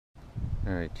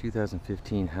Alright,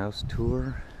 2015 house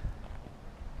tour.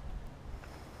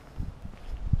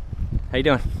 How you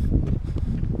doing?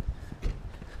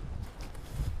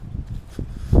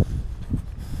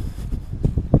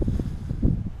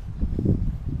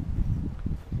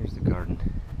 Here's the garden.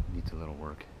 Needs a little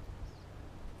work.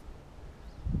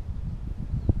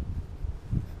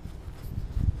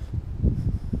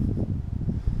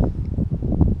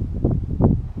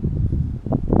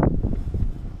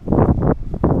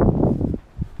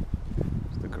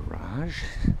 There's the garage.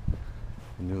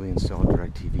 The newly installed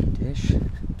DirecTV dish.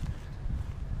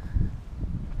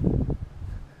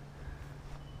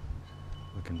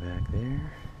 Looking back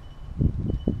there.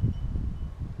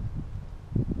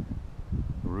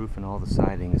 The roof and all the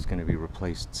siding is going to be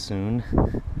replaced soon,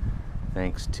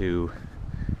 thanks to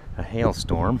a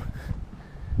hailstorm.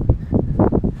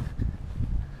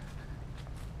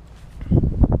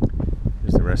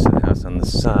 Here's the rest of the house on the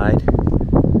side.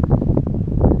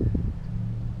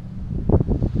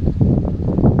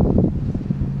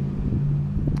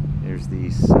 Here's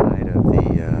the side of the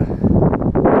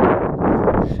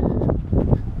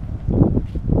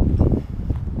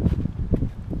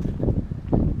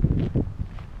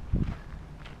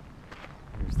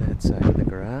there's that side of the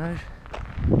garage.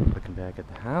 Looking back at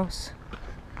the house.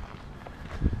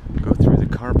 Go through the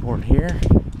carport here.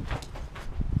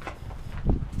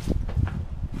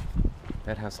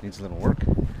 That house needs a little work.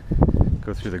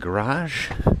 Go through the garage.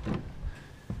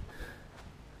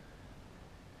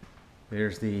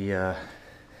 There's the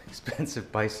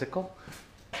expensive bicycle.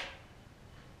 Got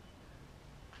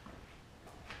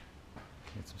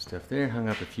some stuff there, hung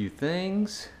up a few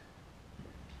things.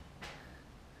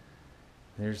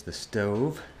 There's the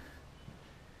stove.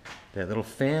 That little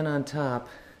fan on top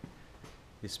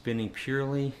is spinning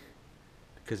purely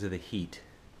because of the heat.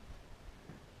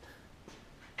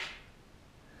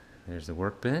 There's the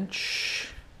workbench.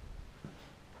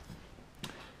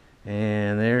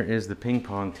 And there is the ping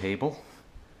pong table,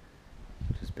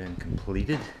 which has been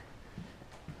completed.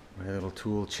 My little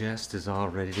tool chest is all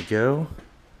ready to go.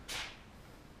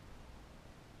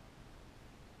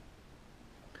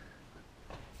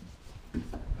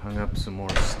 Hung up some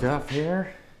more stuff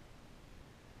here.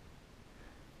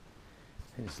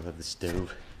 I just love the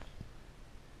stove.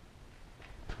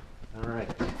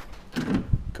 Alright,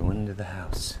 going into the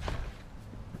house.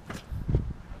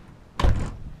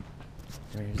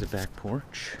 There's the back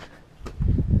porch.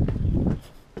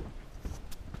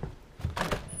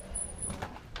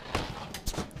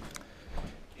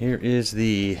 Here is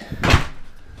the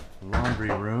laundry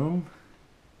room.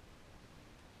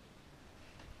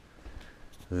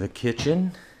 The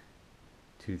kitchen,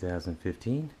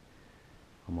 2015,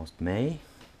 almost May.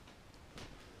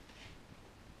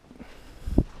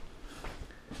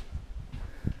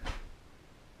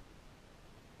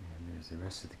 The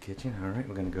rest of the kitchen. Alright,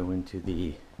 we're going to go into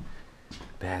the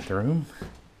bathroom.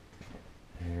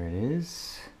 There it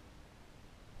is.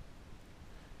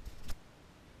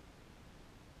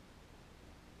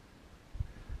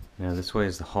 Now this way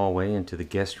is the hallway into the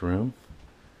guest room.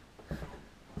 Let's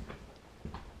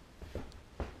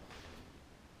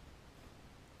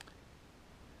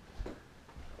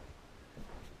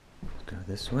go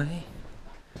this way.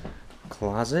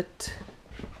 Closet.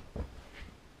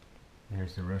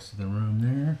 There's the rest of the room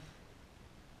there.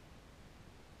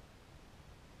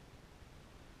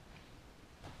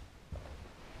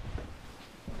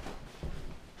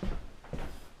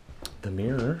 The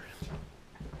mirror.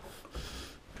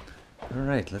 All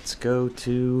right, let's go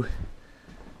to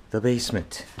the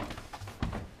basement.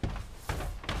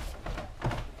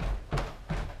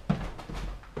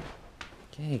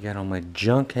 Okay, got all my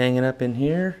junk hanging up in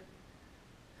here.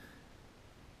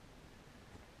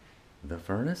 The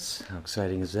furnace, how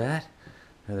exciting is that?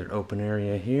 Another open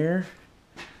area here.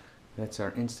 That's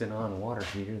our instant on water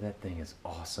heater. That thing is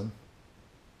awesome.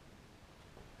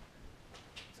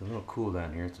 It's a little cool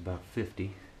down here. It's about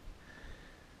 50.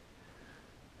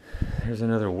 There's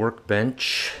another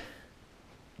workbench.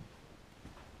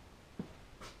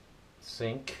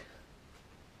 Sink.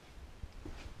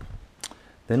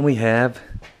 Then we have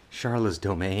Charlotte's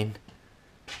domain,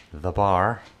 the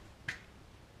bar.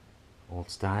 Old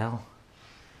style.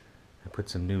 I put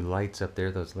some new lights up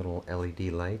there, those little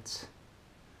LED lights.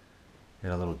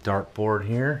 Got a little dartboard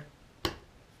here, in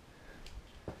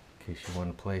case you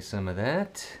want to play some of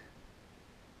that.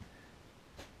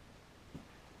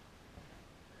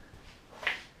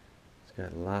 It's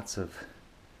got lots of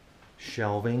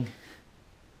shelving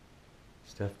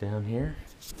stuff down here.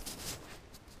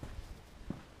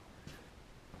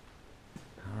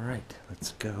 All right,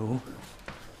 let's go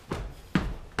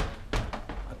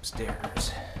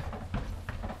upstairs.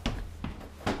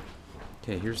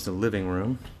 Okay, here's the living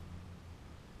room.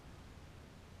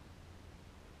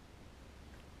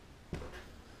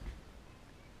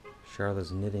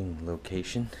 Charla's knitting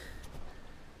location.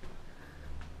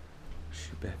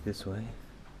 Shoot back this way.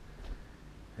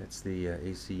 That's the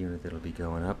AC unit that'll be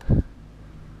going up.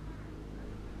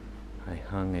 I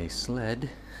hung a sled,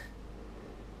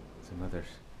 some other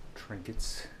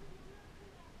trinkets.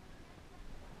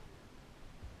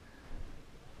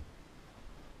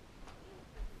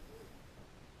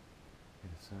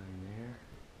 Got a sign there.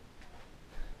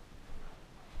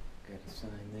 Got a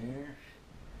sign there.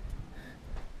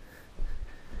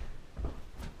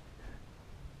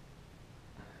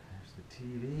 There's the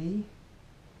TV.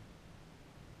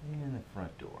 And the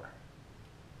front door.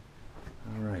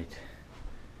 Alright.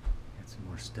 Got some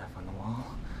more stuff on the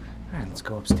wall. Alright, let's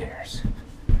go upstairs.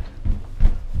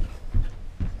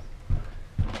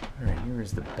 Alright, here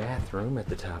is the bathroom at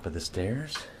the top of the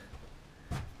stairs.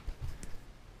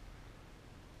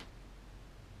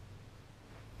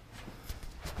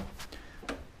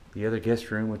 The other guest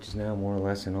room, which is now more or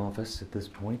less an office at this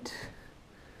point.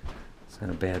 It's not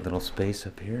a bad little space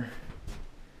up here.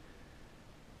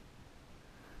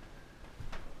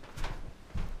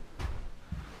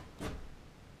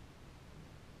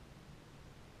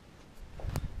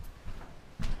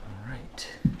 Alright.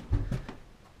 This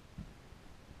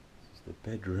is the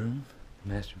bedroom,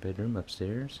 master bedroom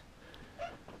upstairs.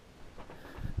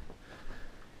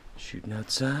 Shooting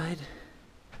outside.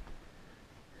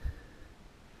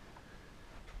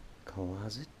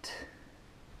 Closet,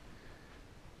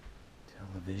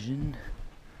 television.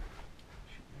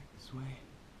 Shoot back this way.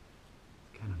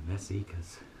 It's kind of messy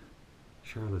because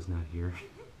Charla's not here.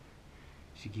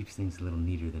 She keeps things a little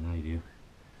neater than I do.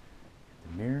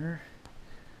 The mirror.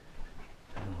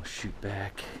 And we'll shoot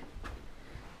back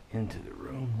into the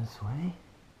room this way.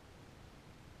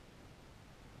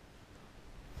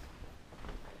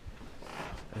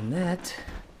 And that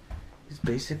is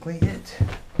basically it.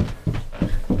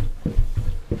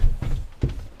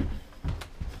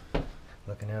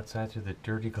 Looking outside through the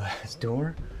dirty glass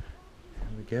door. There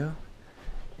we go.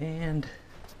 And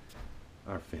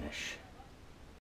our finish.